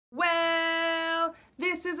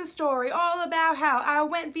This is a story all about how I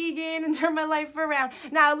went vegan and turned my life around.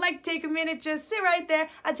 Now I'd like to take a minute, just sit right there.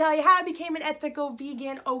 I'll tell you how I became an ethical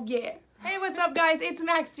vegan, oh yeah. Hey, what's up guys, it's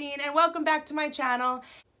Maxine and welcome back to my channel.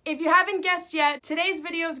 If you haven't guessed yet, today's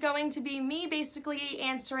video is going to be me basically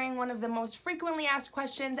answering one of the most frequently asked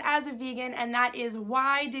questions as a vegan, and that is,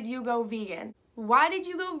 why did you go vegan? Why did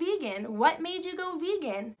you go vegan? What made you go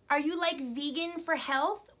vegan? Are you like vegan for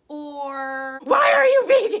health? Or why are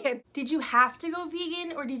you vegan? Did you have to go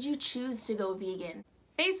vegan or did you choose to go vegan?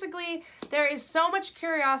 Basically, there is so much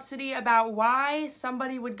curiosity about why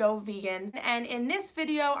somebody would go vegan, and in this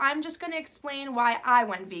video, I'm just going to explain why I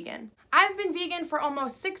went vegan. I've been vegan for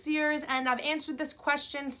almost 6 years, and I've answered this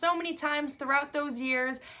question so many times throughout those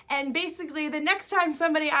years, and basically, the next time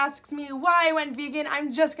somebody asks me why I went vegan,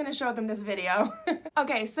 I'm just going to show them this video.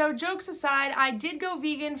 Okay, so jokes aside, I did go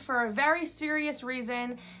vegan for a very serious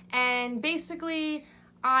reason, and basically,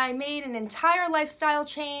 I made an entire lifestyle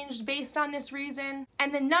change based on this reason,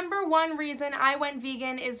 and the #1 reason I went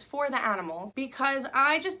vegan is for the animals, because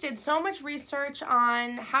I just did so much research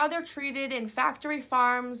on how they're treated in factory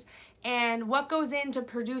farms and what goes into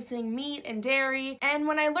producing meat and dairy, and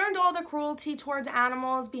when I learned all the cruelty towards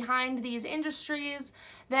animals behind these industries,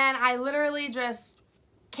 then I literally just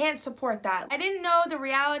can't support that. I didn't know the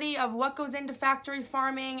reality of what goes into factory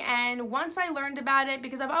farming, and once I learned about it,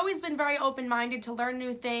 because I've always been very open-minded to learn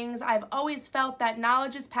new things, I've always felt that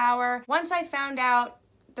knowledge is power. Once I found out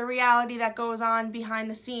the reality that goes on behind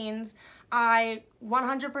the scenes, I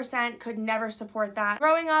 100% could never support that.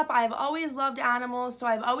 Growing up, I've always loved animals, so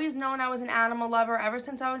I've always known I was an animal lover ever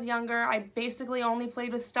since I was younger. I basically only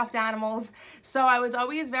played with stuffed animals, so I was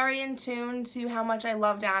always very in tune to how much I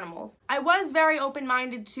loved animals. I was very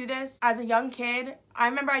open-minded to this as a young kid. I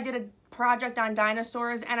remember I did a project on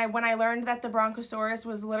dinosaurs, and when I learned that the Brontosaurus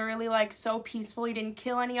was literally like so peaceful, he didn't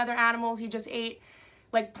kill any other animals, he just ate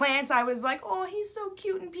like plants, I was like, oh, he's so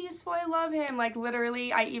cute and peaceful, I love him. Like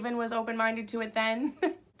literally, I even was open-minded to it then.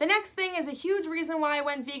 The next thing is a huge reason why I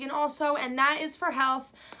went vegan also, and that is for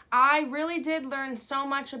health. I really did learn so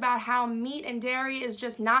much about how meat and dairy is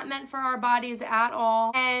just not meant for our bodies at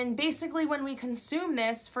all. And basically when we consume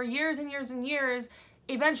this for years and years and years,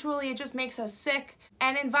 eventually it just makes us sick.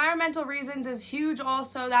 And environmental reasons is huge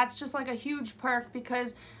also. That's just like a huge perk,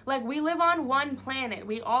 because like we live on one planet.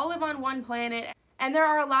 We all live on one planet. And there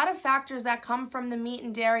are a lot of factors that come from the meat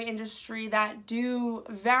and dairy industry that do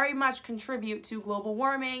very much contribute to global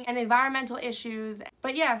warming and environmental issues.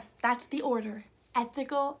 But yeah, that's the order: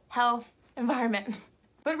 ethical, health, environment.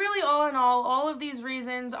 But really, all in all of these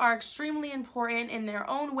reasons are extremely important in their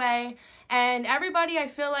own way, and everybody, I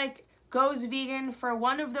feel like, goes vegan for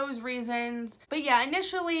one of those reasons. But yeah,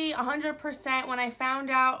 initially 100% when I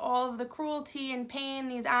found out all of the cruelty and pain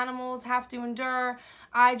these animals have to endure,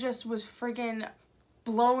 I just was freaking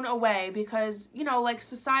blown away, because, you know, like,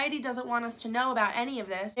 society doesn't want us to know about any of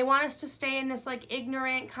this. They want us to stay in this like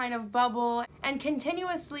ignorant kind of bubble and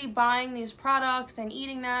continuously buying these products and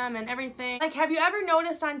eating them and everything. Like, have you ever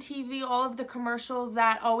noticed on TV all of the commercials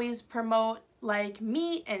that always promote like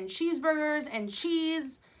meat and cheeseburgers and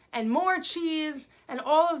cheese and more cheese and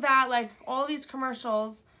all of that, like all these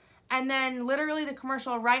commercials, and then literally the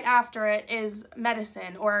commercial right after it is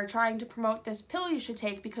medicine, or trying to promote this pill you should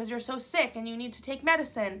take because you're so sick and you need to take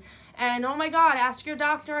medicine, and oh my god, ask your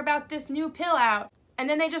doctor about this new pill out. And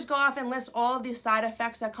then they just go off and list all of these side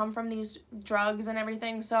effects that come from these drugs and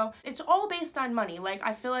everything. So it's all based on money. Like,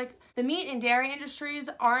 I feel like the meat and dairy industries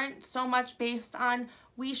aren't so much based on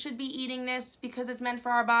we should be eating this because it's meant for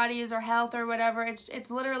our bodies or health or whatever.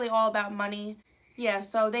 It's literally all about money. Yeah,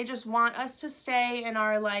 so they just want us to stay in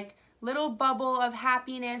our like little bubble of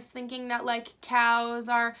happiness, thinking that like cows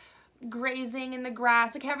are grazing in the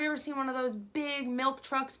grass. Like, have you ever seen one of those big milk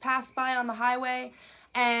trucks pass by on the highway,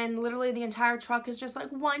 and literally the entire truck is just like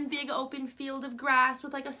one big open field of grass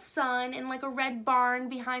with like a sun and like a red barn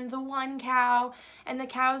behind the one cow, and the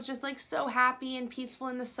cow's just like so happy and peaceful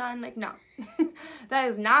in the sun? Like, no. That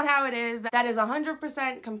is not how it is. That is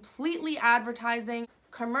 100% completely advertising,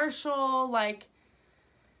 commercial, like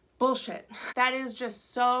bullshit. That is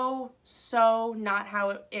just so not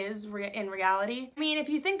how it is in reality. I mean, if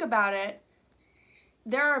you think about it,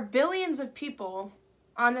 there are billions of people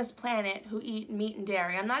on this planet who eat meat and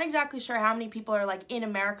dairy. I'm not exactly sure how many people are like in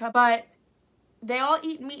America, but they all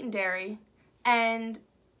eat meat and dairy, and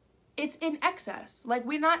it's in excess. Like,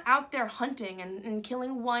 we're not out there hunting and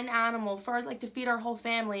killing one animal for like to feed our whole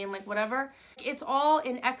family and like whatever. It's all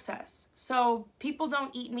in excess. So people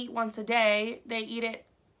don't eat meat once a day, they eat it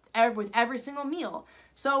with every single meal.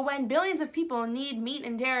 So when billions of people need meat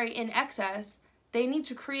and dairy in excess, they need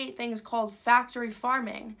to create things called factory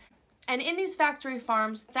farming. And in these factory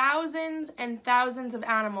farms, thousands and thousands of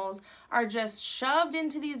animals are just shoved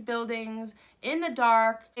into these buildings in the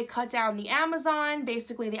dark. It cut down the Amazon.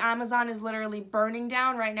 Basically, the Amazon is literally burning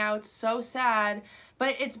down right now. It's so sad,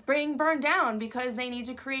 but it's being burned down because they need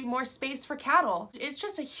to create more space for cattle. It's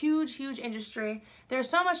just a huge, huge industry. There's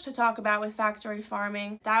so much to talk about with factory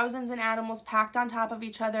farming. Thousands of animals packed on top of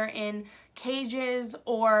each other in cages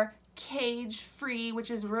or cage-free, which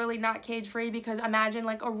is really not cage-free, because imagine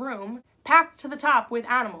like a room packed to the top with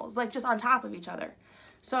animals, like just on top of each other.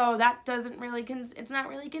 So that doesn't really, it's not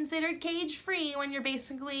really considered cage-free when you're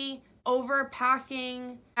basically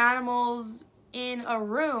overpacking animals in a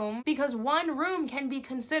room, because one room can be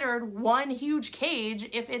considered one huge cage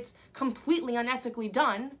if it's completely unethically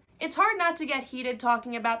done. It's hard not to get heated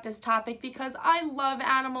talking about this topic because I love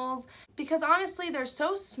animals, because honestly they're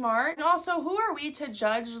so smart. And also, who are we to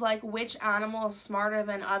judge like which animal is smarter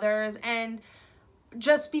than others? And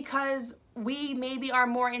just because we maybe are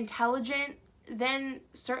more intelligent than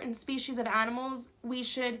certain species of animals, we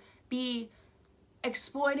should be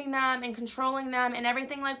exploiting them and controlling them and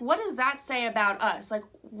everything. Like, what does that say about us? Like,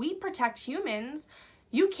 we protect humans.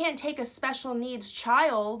 You can't take a special needs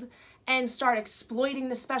child and start exploiting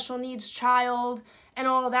the special needs child and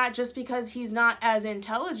all of that just because he's not as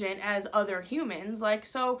intelligent as other humans. Like,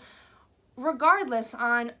 so regardless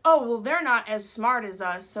on, oh, well, they're not as smart as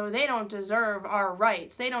us, so they don't deserve our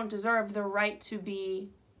rights. They don't deserve the right to be,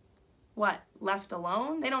 what, left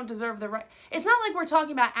alone? They don't deserve the right. It's not like we're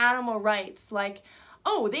talking about animal rights, like,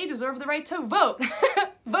 oh, they deserve the right to vote.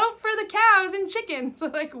 Vote for the cows and chickens.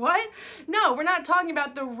 Like, what? No, we're not talking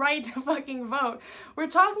about the right to fucking vote. We're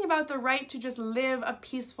talking about the right to just live a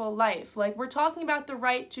peaceful life. Like, we're talking about the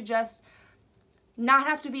right to just not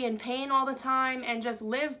have to be in pain all the time and just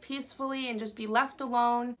live peacefully and just be left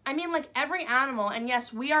alone. I mean, like, every animal, and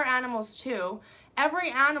yes, we are animals too,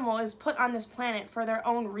 every animal is put on this planet for their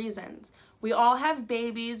own reasons. We all have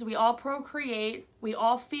babies, we all procreate, we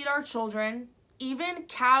all feed our children. Even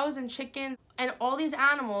cows and chickens and all these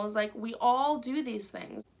animals, like, we all do these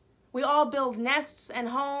things. We all build nests and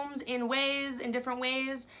homes in different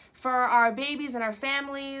ways for our babies and our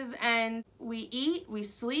families, and we eat, we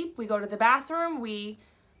sleep, we go to the bathroom, we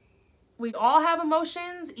all have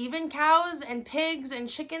emotions. Even cows and pigs and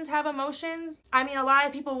chickens have emotions. I mean, a lot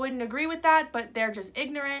of people wouldn't agree with that, but they're just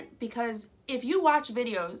ignorant, because if you watch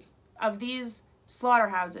videos of these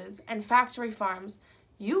slaughterhouses and factory farms,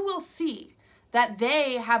 you will see that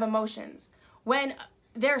they have emotions. When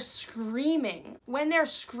they're screaming,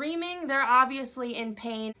 they're obviously in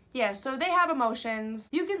pain. Yeah, so they have emotions.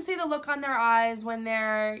 You can see the look on their eyes when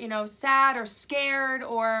they're, you know, sad or scared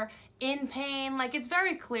or in pain. Like, it's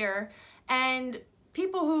very clear. And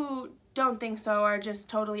people who don't think so are just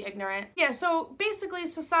totally ignorant. Yeah, so basically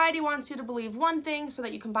society wants you to believe one thing so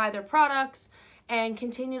that you can buy their products and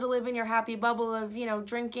continue to live in your happy bubble of, you know,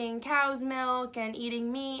 drinking cow's milk and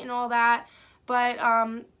eating meat and all that. But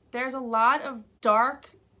there's a lot of dark,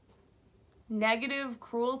 negative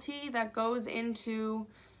cruelty that goes into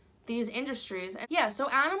these industries. And yeah, so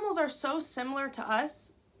animals are so similar to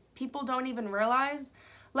us, people don't even realize.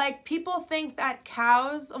 Like, people think that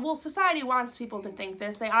cows, well, society wants people to think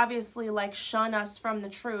this. They obviously, like, shun us from the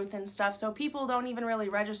truth and stuff, so people don't even really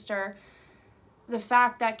register the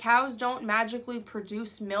fact that cows don't magically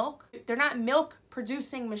produce milk. They're not milk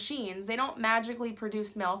producing machines. They don't magically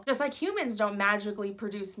produce milk, just like humans don't magically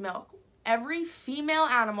produce milk. Every female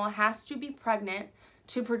animal has to be pregnant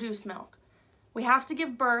to produce milk. We have to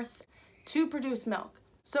give birth to produce milk.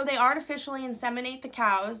 So they artificially inseminate the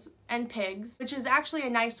cows and pigs, which is actually a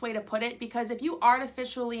nice way to put it, because if you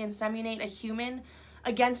artificially inseminate a human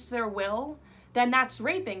against their will, then that's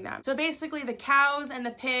raping them. So basically the cows and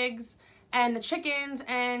the pigs and the chickens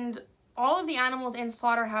and all of the animals in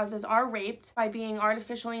slaughterhouses are raped by being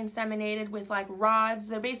artificially inseminated with, like, rods.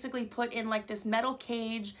 They're basically put in, like, this metal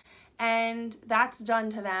cage, and that's done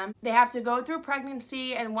to them. They have to go through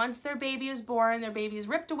pregnancy, and once their baby is born, their baby is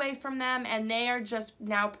ripped away from them, and they are just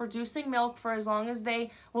now producing milk for as long as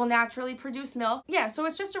they will naturally produce milk. Yeah, so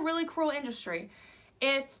it's just a really cruel industry.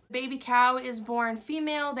 If baby cow is born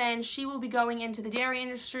female, then she will be going into the dairy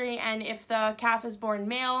industry, and if the calf is born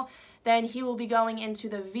male, then he will be going into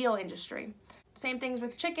the veal industry. Same things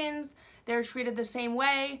with chickens. They're treated the same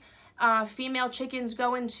way. Female chickens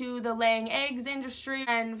go into the laying eggs industry,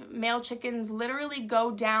 and male chickens literally go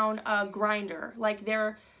down a grinder. Like,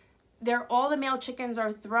 all the male chickens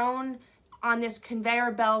are thrown on this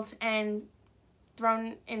conveyor belt and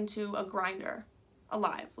thrown into a grinder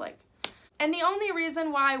alive. Like, and the only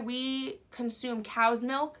reason why we consume cow's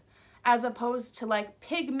milk as opposed to, like,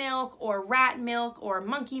 pig milk or rat milk or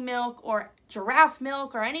monkey milk or giraffe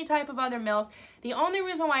milk or any type of other milk. The only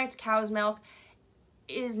reason why it's cow's milk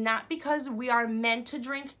is not because we are meant to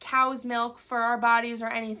drink cow's milk for our bodies or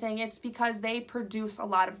anything. It's because they produce a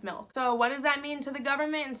lot of milk. So what does that mean to the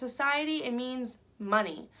government and society? It means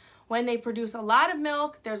money. When they produce a lot of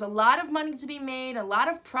milk, there's a lot of money to be made, a lot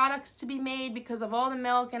of products to be made because of all the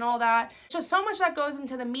milk and all that. Just so much that goes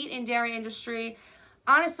into the meat and dairy industry.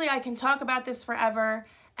 Honestly, I can talk about this forever,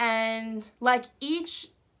 and like each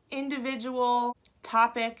individual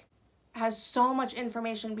topic has so much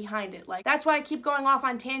information behind it. Like, that's why I keep going off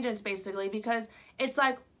on tangents basically, because it's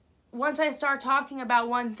like once I start talking about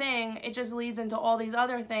one thing, it just leads into all these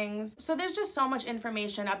other things. So there's just so much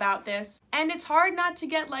information about this, and it's hard not to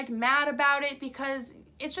get like mad about it because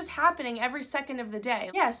it's just happening every second of the day.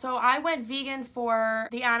 Yeah, so I went vegan for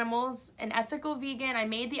the animals, an ethical vegan. I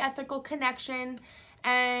made the ethical connection,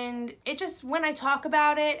 and it just, when I talk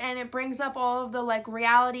about it and it brings up all of the like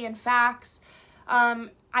reality and facts,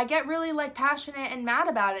 I get really like passionate and mad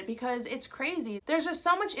about it because it's crazy. There's just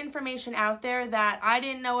so much information out there that I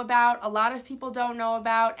didn't know about, a lot of people don't know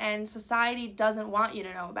about, and society doesn't want you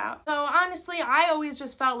to know about. So honestly, I always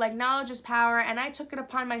just felt like knowledge is power, and I took it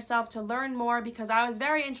upon myself to learn more because I was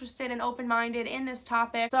very interested and open-minded in this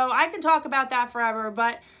topic. So I can talk about that forever,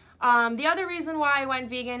 but the other reason why I went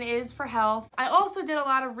vegan is for health. I also did a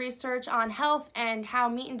lot of research on health and how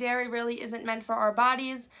meat and dairy really isn't meant for our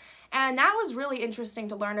bodies. And that was really interesting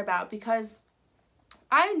to learn about because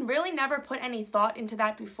I really never put any thought into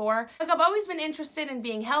that before. Like, I've always been interested in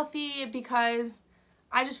being healthy because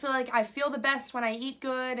I just feel like I feel the best when I eat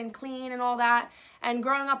good and clean and all that. And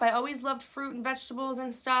growing up, I always loved fruit and vegetables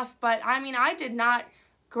and stuff. But I mean, I did not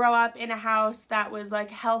grow up in a house that was like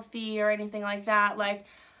healthy or anything like that. Like,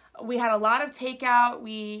 we had a lot of takeout,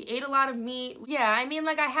 we ate a lot of meat. Yeah, I mean,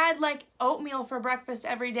 like, I had like oatmeal for breakfast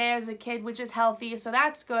every day as a kid, which is healthy, so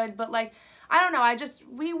that's good. But like, I don't know,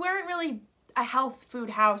 we weren't really a health food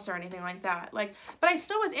house or anything like that. Like, but I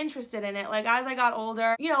still was interested in it. Like, as I got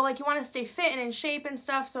older, you know, like, you want to stay fit and in shape and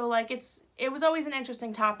stuff, so like it was always an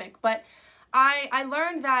interesting topic. But I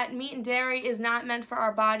learned that meat and dairy is not meant for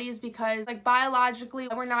our bodies because, like, biologically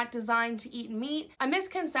we're not designed to eat meat. A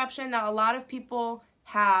misconception that a lot of people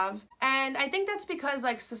have, and I think that's because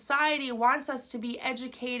like society wants us to be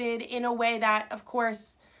educated in a way that of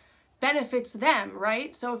course benefits them,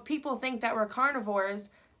 right? So if people think that we're carnivores,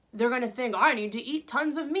 they're going to think, I need to eat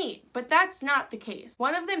tons of meat, but that's not the case.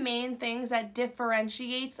 One of the main things that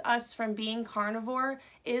differentiates us from being carnivore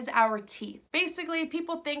is our teeth. Basically,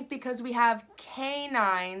 people think because we have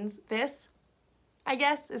canines, this I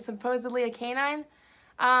guess is supposedly a canine,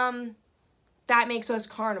 that makes us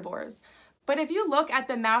carnivores. But if you look at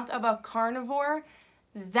the mouth of a carnivore,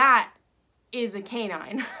 that is a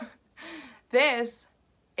canine. This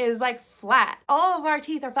is like flat. All of our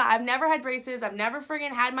teeth are flat. I've never had braces. I've never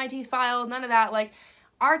friggin' had my teeth filed. None of that. Like,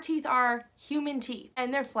 our teeth are human teeth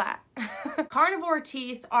and they're flat. Carnivore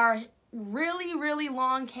teeth are really, really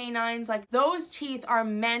long canines. Like, those teeth are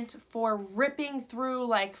meant for ripping through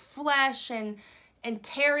like flesh and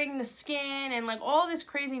tearing the skin and like all this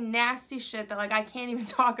crazy nasty shit that like I can't even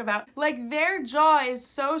talk about. Like, their jaw is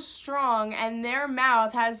so strong and their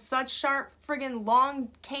mouth has such sharp friggin' long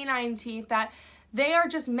canine teeth that they are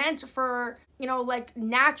just meant for, you know, like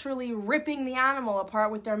naturally ripping the animal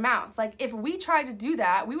apart with their mouth. Like, if we tried to do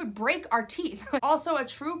that, we would break our teeth. Also, a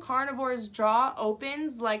true carnivore's jaw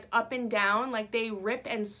opens like up and down, like they rip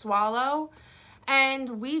and swallow,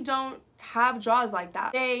 and we don't have jaws like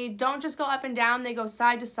that. They don't just go up and down, they go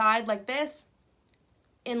side to side like this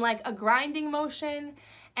in like a grinding motion,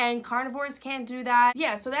 and carnivores can't do that.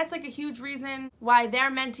 Yeah, so that's like a huge reason why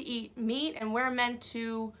they're meant to eat meat and we're meant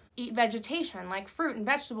to eat vegetation like fruit and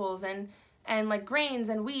vegetables and like grains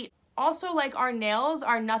and wheat. Also, like, our nails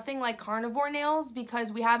are nothing like carnivore nails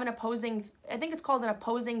because we have an opposing, I think it's called an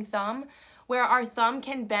opposing thumb, where our thumb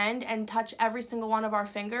can bend and touch every single one of our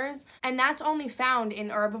fingers. And that's only found in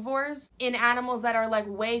herbivores, in animals that are like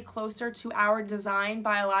way closer to our design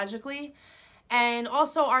biologically. And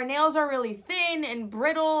also, our nails are really thin and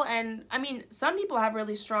brittle, and I mean, some people have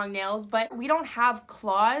really strong nails, but we don't have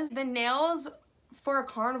claws. The nails for a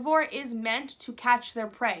carnivore is meant to catch their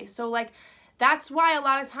prey. So like, that's why a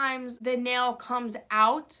lot of times the nail comes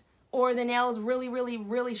out or the nail is really, really,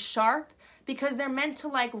 really sharp, because they're meant to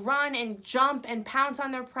like run and jump and pounce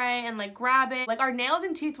on their prey and like grab it. Like, our nails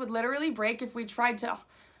and teeth would literally break if we tried to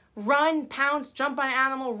run, pounce, jump on an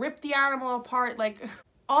animal, rip the animal apart. Like,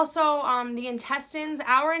 also, the intestines,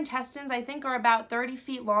 our intestines, I think, are about 30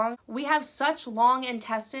 feet long. We have such long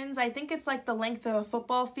intestines. I think it's like the length of a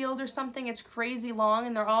football field or something. It's crazy long,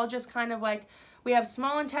 and they're all just kind of like, we have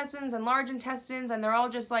small intestines and large intestines, and they're all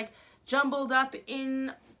just like jumbled up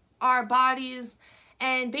in our bodies.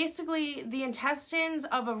 And basically the intestines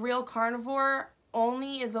of a real carnivore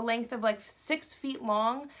only is a length of like 6 feet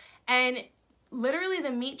long, and literally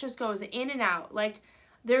the meat just goes in and out. Like,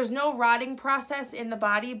 there's no rotting process in the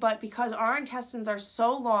body, but because our intestines are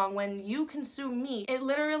so long, when you consume meat, it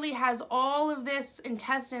literally has all of this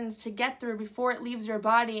intestines to get through before it leaves your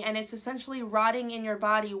body, and it's essentially rotting in your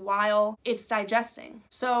body while it's digesting.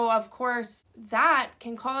 So of course that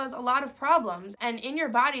can cause a lot of problems, and in your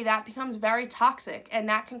body that becomes very toxic, and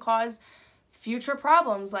that can cause future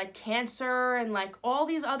problems like cancer and like all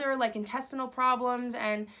these other like intestinal problems,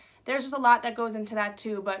 and there's just a lot that goes into that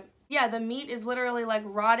too. But yeah, the meat is literally like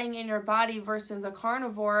rotting in your body versus a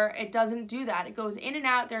carnivore. It doesn't do that. It goes in and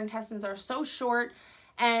out. Their intestines are so short,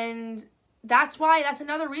 and that's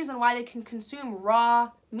another reason why they can consume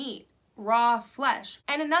raw meat, raw flesh.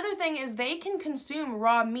 And another thing is they can consume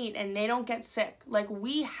raw meat and they don't get sick. Like,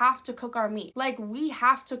 we have to cook our meat. Like, we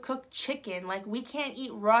have to cook chicken. Like, we can't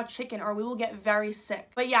eat raw chicken or we will get very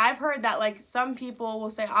sick. But yeah, I've heard that like some people will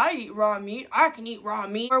say, I eat raw meat, I can eat raw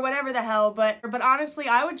meat, or whatever the hell. But honestly,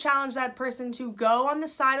 I would challenge that person to go on the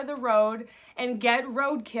side of the road and get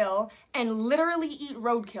roadkill and literally eat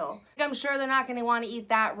roadkill. I'm sure they're not going to want to eat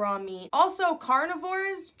that raw meat. Also,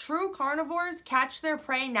 carnivores, true carnivores, catch their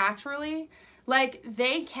prey naturally. Like,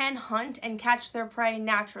 they can hunt and catch their prey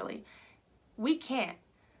naturally. We can't.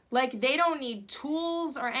 Like, they don't need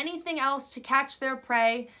tools or anything else to catch their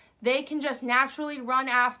prey. They can just naturally run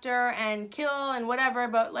after and kill and whatever,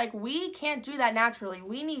 but like, we can't do that naturally.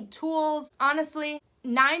 We need tools. Honestly,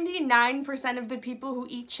 99% of the people who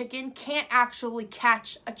eat chicken can't actually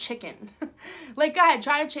catch a chicken. Like, go ahead,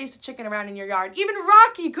 try to chase a chicken around in your yard. Even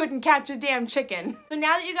Rocky couldn't catch a damn chicken. So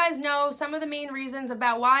now that you guys know some of the main reasons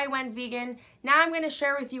about why I went vegan, now I'm going to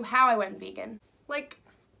share with you how I went vegan. Like,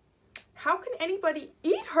 how can anybody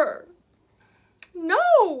eat her? No!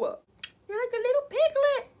 You're like a little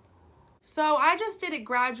piglet. So I just did it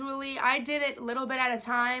gradually. I did it a little bit at a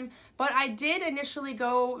time, but I did initially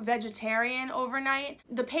go vegetarian overnight.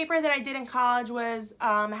 The paper that I did in college was,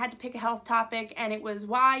 I had to pick a health topic, and it was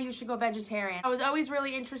why you should go vegetarian. I was always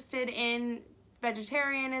really interested in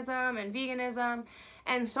vegetarianism and veganism,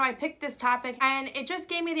 and so I picked this topic, and it just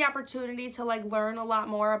gave me the opportunity to like learn a lot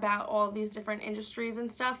more about all of these different industries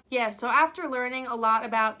and stuff. Yeah, so after learning a lot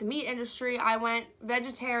about the meat industry, I went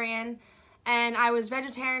vegetarian. And I was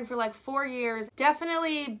vegetarian for like 4 years.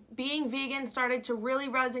 Definitely being vegan started to really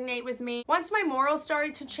resonate with me. Once my morals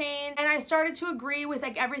started to change and I started to agree with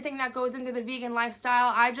like everything that goes into the vegan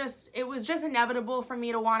lifestyle, it was just inevitable for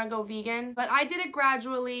me to want to go vegan. But I did it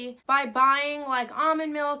gradually by buying like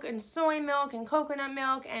almond milk and soy milk and coconut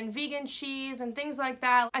milk and vegan cheese and things like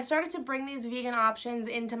that. I started to bring these vegan options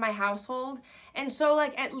into my household. And so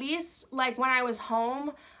like, at least like when I was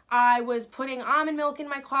home, I was putting almond milk in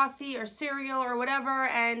my coffee or cereal or whatever,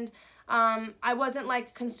 and I wasn't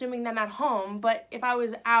like consuming them at home. But if I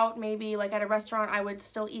was out, maybe like at a restaurant, I would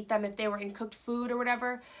still eat them if they were in cooked food or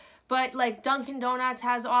whatever. But like Dunkin' Donuts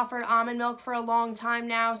has offered almond milk for a long time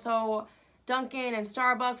now, so Dunkin' and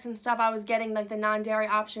Starbucks and stuff, I was getting like the non-dairy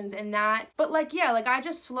options in that. But like, yeah, like I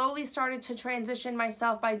just slowly started to transition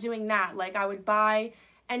myself by doing that. Like, I would buy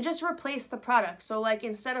and just replace the product. So like,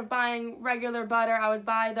 instead of buying regular butter, I would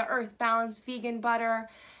buy the Earth Balance vegan butter.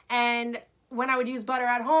 And when I would use butter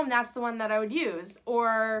at home, that's the one that I would use.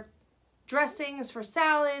 Or dressings for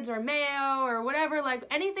salads or mayo or whatever, like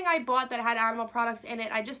anything I bought that had animal products in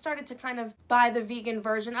it, I just started to kind of buy the vegan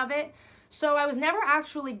version of it. So I was never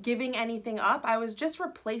actually giving anything up. I was just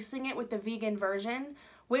replacing it with the vegan version,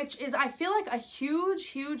 which is, I feel like, a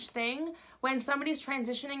huge thing when somebody's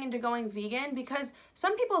transitioning into going vegan, because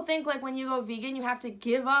some people think like when you go vegan, you have to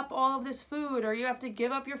give up all of this food or you have to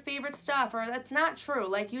give up your favorite stuff, or that's not true.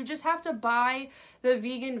 Like, you just have to buy the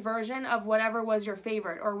vegan version of whatever was your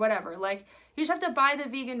favorite or whatever. Like, you just have to buy the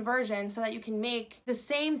vegan version so that you can make the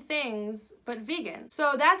same things but vegan.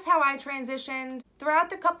 So that's how I transitioned. Throughout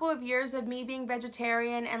the couple of years of me being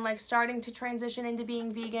vegetarian and like starting to transition into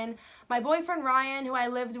being vegan, my boyfriend Ryan, who I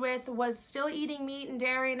lived with, was still eating meat and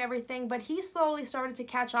dairy and everything, but he slowly started to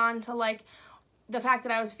catch on to like the fact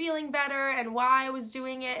that I was feeling better and why I was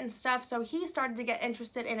doing it and stuff. So he started to get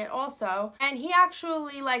interested in it also. And he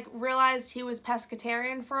actually like realized he was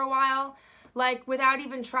pescatarian for a while, like without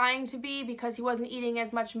even trying to be, because he wasn't eating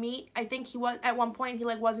as much meat. I think he was, at one point, he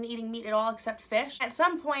like wasn't eating meat at all except fish. At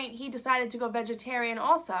some point, he decided to go vegetarian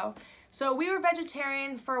also. So we were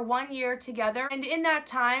vegetarian for 1 year together, and in that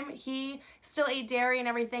time, he still ate dairy and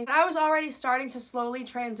everything. I was already starting to slowly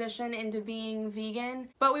transition into being vegan,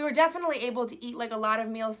 but we were definitely able to eat like a lot of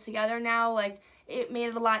meals together now. Like, it made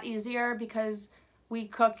it a lot easier because we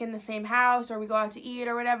cook in the same house or we go out to eat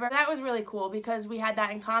or whatever. That was really cool because we had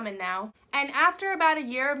that in common now. And after about a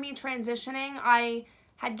year of me transitioning, I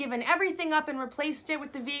had given everything up and replaced it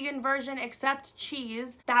with the vegan version except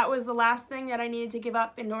cheese. That was the last thing that I needed to give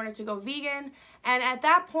up in order to go vegan. And at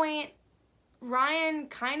that point, Ryan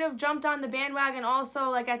kind of jumped on the bandwagon also.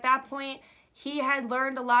 Like at that point, he had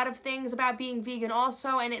learned a lot of things about being vegan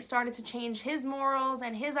also, and it started to change his morals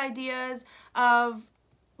and his ideas of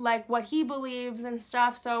like what he believes and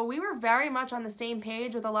stuff. So we were very much on the same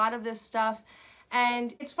page with a lot of this stuff.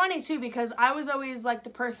 And it's funny too because I was always like the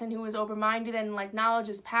person who was open-minded and like knowledge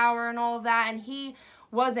is power and all of that, and he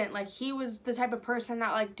wasn't. Like he was the type of person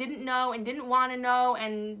that like didn't know and didn't want to know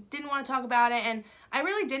and didn't want to talk about it, and I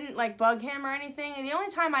really didn't like bug him or anything. And the only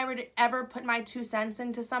time I would ever put my 2 cents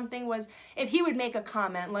into something was if he would make a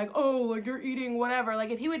comment like, oh, like you're eating whatever. Like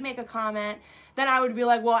if he would make a comment, then I would be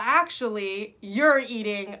like, well, actually, you're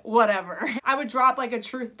eating whatever. I would drop like a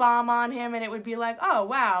truth bomb on him and it would be like, oh,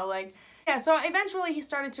 wow, like, yeah, so eventually he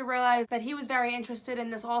started to realize that he was very interested in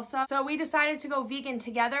this also. So we decided to go vegan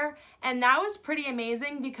together, and that was pretty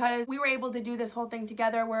amazing because we were able to do this whole thing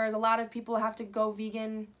together, whereas a lot of people have to go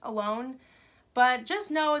vegan alone. But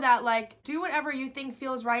just know that, like, do whatever you think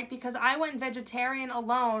feels right, because I went vegetarian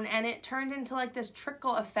alone and it turned into like this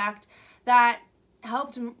trickle effect that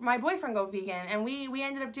helped my boyfriend go vegan, and we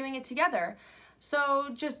ended up doing it together. So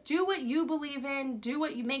just do what you believe in, do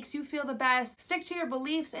what makes you feel the best, stick to your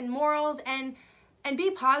beliefs and morals, and be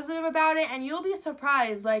positive about it, and you'll be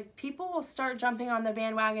surprised. Like, people will start jumping on the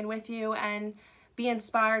bandwagon with you and be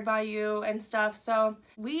inspired by you and stuff. So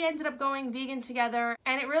we ended up going vegan together,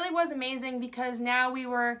 and it really was amazing because now we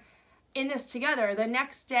were in this together. The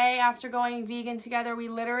next day after going vegan together, we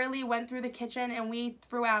literally went through the kitchen and we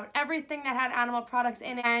threw out everything that had animal products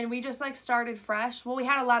in it, and we just like started fresh. Well, we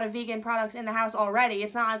had a lot of vegan products in the house already.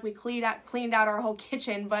 It's not like we cleaned out our whole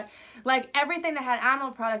kitchen, but like everything that had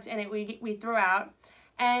animal products in it, we threw out.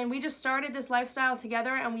 And we just started this lifestyle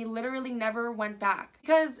together, and we literally never went back.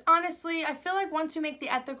 Because honestly, I feel like once you make the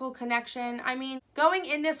ethical connection, I mean, going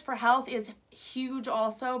in this for health is huge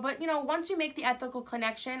also, but you know, once you make the ethical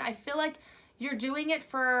connection, I feel like you're doing it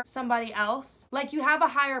for somebody else. Like, you have a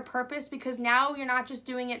higher purpose because now you're not just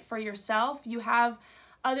doing it for yourself. You have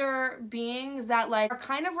other beings that like are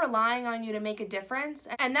kind of relying on you to make a difference,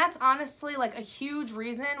 and that's honestly like a huge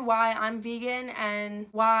reason why I'm vegan and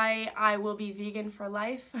why I will be vegan for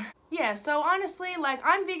life. Yeah, so honestly, like,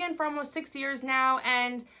 I'm vegan for almost 6 years now,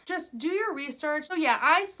 and just do your research. So yeah,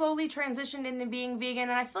 I slowly transitioned into being vegan,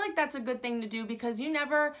 and I feel like that's a good thing to do because you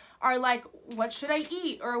never are like, what should I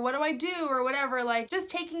eat or what do I do or whatever. Like, just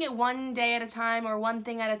taking it one day at a time or one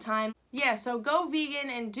thing at a time. Yeah, so go vegan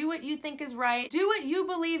and do what you think is right. Do what you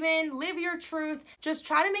believe in, live your truth. Just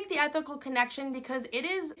try to make the ethical connection because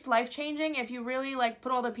it's life-changing if you really like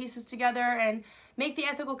put all the pieces together and make the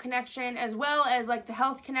ethical connection as well as like the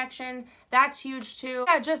health connection. That's huge too.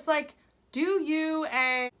 Yeah, just like do you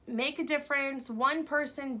and make a difference. One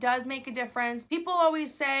person does make a difference. People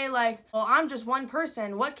always say like, well, I'm just one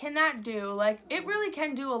person. What can that do? Like, it really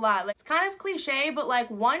can do a lot. Like, it's kind of cliche, but like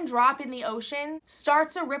one drop in the ocean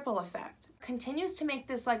starts a ripple effect. Continues to make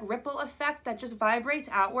this like ripple effect that just vibrates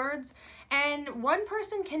outwards, and one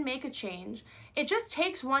person can make a change. It just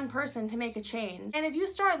takes one person to make a change. And if you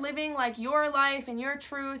start living like your life and your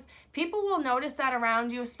truth, people will notice that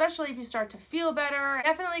around you, especially if you start to feel better.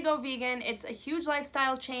 Definitely go vegan. It's a huge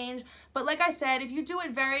lifestyle change, but like I said, if you do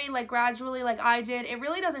it very like gradually like I did, it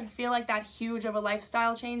really doesn't feel like that huge of a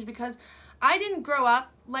lifestyle change because I didn't grow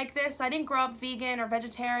up like this. I didn't grow up vegan or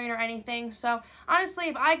vegetarian or anything. So honestly,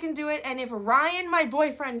 if I can do it, and if Ryan, my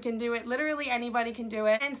boyfriend, can do it, literally anybody can do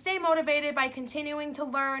it. And stay motivated by continuing to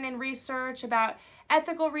learn and research about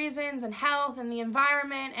ethical reasons and health and the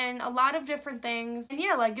environment and a lot of different things. And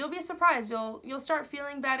yeah, like, you'll be surprised. You'll start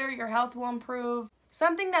feeling better. Your health will improve.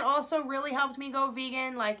 Something that also really helped me go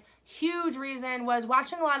vegan, like huge reason, was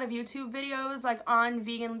watching a lot of YouTube videos like on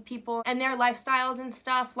vegan people and their lifestyles and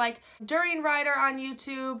stuff. Like Durianrider on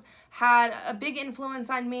YouTube had a big influence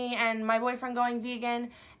on me and my boyfriend going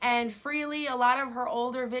vegan, and Freelea, a lot of her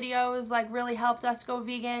older videos like really helped us go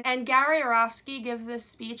vegan. And Yourofsky gives this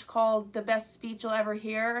speech called The Best Speech You'll Ever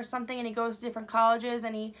Hear or something, and he goes to different colleges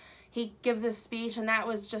and he gives this speech, and that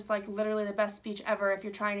was just like literally the best speech ever if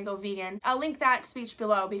you're trying to go vegan. I'll link that speech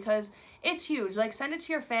below because it's huge. Like, send it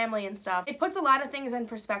to your family and stuff. It puts a lot of things in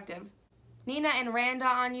perspective. Nina and Randa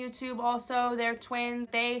on YouTube also, they're twins.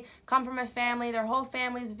 They come from a family, their whole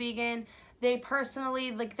family's vegan. they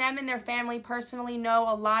personally, like them and their family personally know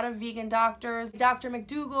a lot of vegan doctors, Dr.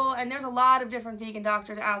 McDougall, and there's a lot of different vegan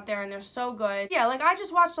doctors out there and they're so good. Yeah, like I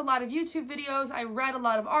just watched a lot of YouTube videos, I read a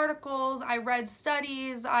lot of articles, I read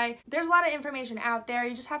studies, there's a lot of information out there.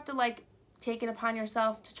 You just have to like take it upon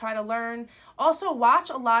yourself to try to learn. Also watch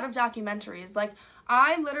a lot of documentaries. Like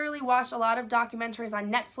I literally watched a lot of documentaries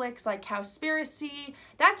on Netflix, like Cowspiracy.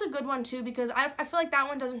 That's a good one too, because I feel like that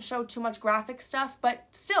one doesn't show too much graphic stuff, but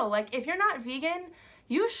still, like if you're not vegan,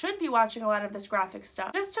 you should be watching a lot of this graphic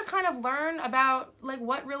stuff just to kind of learn about like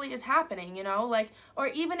what really is happening, you know, like, or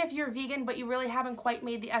even if you're vegan but you really haven't quite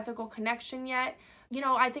made the ethical connection yet, you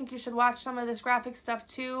know, I think you should watch some of this graphic stuff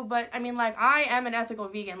too. But I mean, like, I am an ethical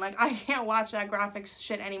vegan. Like, I can't watch that graphic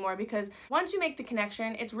shit anymore because once you make the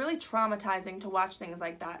connection, it's really traumatizing to watch things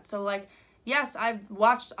like that. So like, yes, I've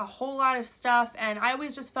watched a whole lot of stuff and I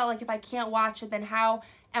always just felt like if I can't watch it, then how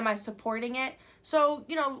am I supporting it? So,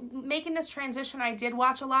 you know, making this transition, I did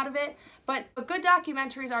watch a lot of it, but good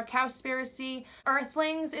documentaries are Cowspiracy.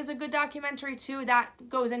 Earthlings is a good documentary too. That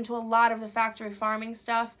goes into a lot of the factory farming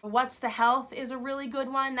stuff. What's the Health is a really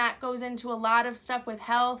good one that goes into a lot of stuff with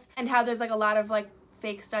health and how there's like a lot of like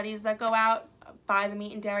fake studies that go out by the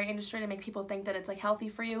meat and dairy industry to make people think that it's like healthy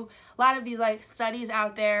for you. A lot of these like studies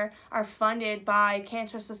out there are funded by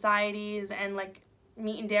cancer societies and like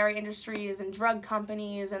meat and dairy industries and drug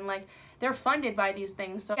companies, and like they're funded by these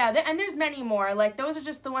things. So yeah, and there's many more. Like those are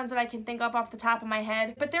just the ones that I can think of off the top of my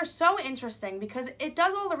head, but they're so interesting because it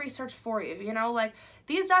does all the research for you, you know, like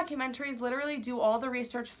these documentaries literally do all the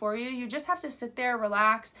research for you. You just have to sit there,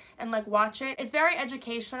 relax, and like watch it. It's very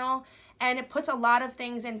educational and it puts a lot of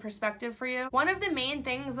things in perspective for you. One of the main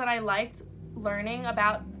things that I liked learning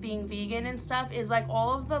about being vegan and stuff is like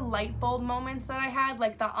all of the light bulb moments that I had,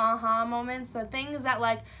 like the aha moments, the things that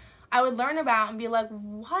like I would learn about and be like,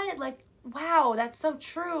 what? Like, wow, that's so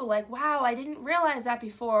true. Like, wow, I didn't realize that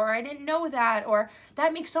before, or I didn't know that, or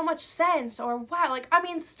that makes so much sense, or wow, like, I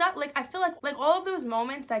mean, stuff, like, I feel like all of those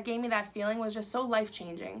moments that gave me that feeling was just so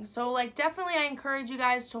life-changing. So, like, definitely I encourage you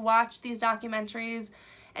guys to watch these documentaries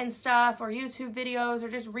and stuff, or YouTube videos, or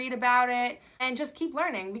just read about it and just keep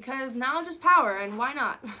learning because knowledge is power and why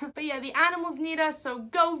not? But yeah, the animals need us, so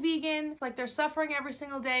go vegan. Like they're suffering every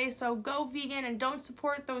single day, so go vegan and don't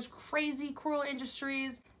support those crazy cruel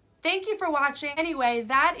industries. Thank you for watching. Anyway,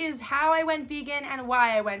 that is how I went vegan and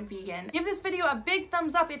why I went vegan. Give this video a big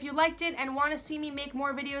thumbs up if you liked it and want to see me make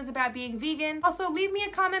more videos about being vegan. Also, leave me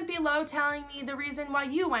a comment below telling me the reason why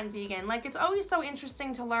you went vegan. Like, it's always so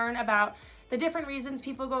interesting to learn about the different reasons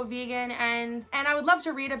people go vegan, and I would love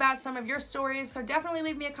to read about some of your stories, so definitely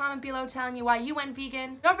leave me a comment below telling you why you went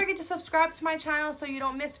vegan. Don't forget to subscribe to my channel so you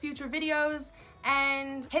don't miss future videos,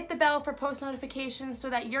 and hit the bell for post notifications so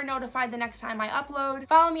that you're notified the next time I upload.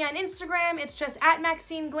 Follow me on Instagram, it's just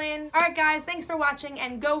 @Maxine Glynn. Alright guys, thanks for watching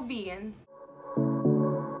and go vegan.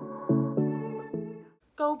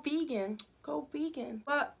 Go vegan. Go vegan.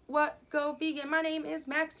 What? Go vegan. My name is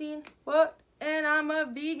Maxine. What? And I'm a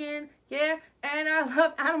vegan, yeah, and I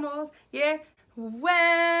love animals, yeah.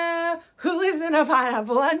 Well, who lives in a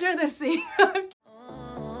pineapple under the sea? So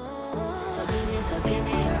give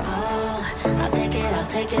me your all. I'll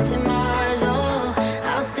take it to Mars, oh.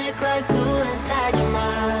 I'll stick like glue inside your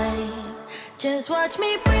mind. Just watch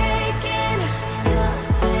me break it.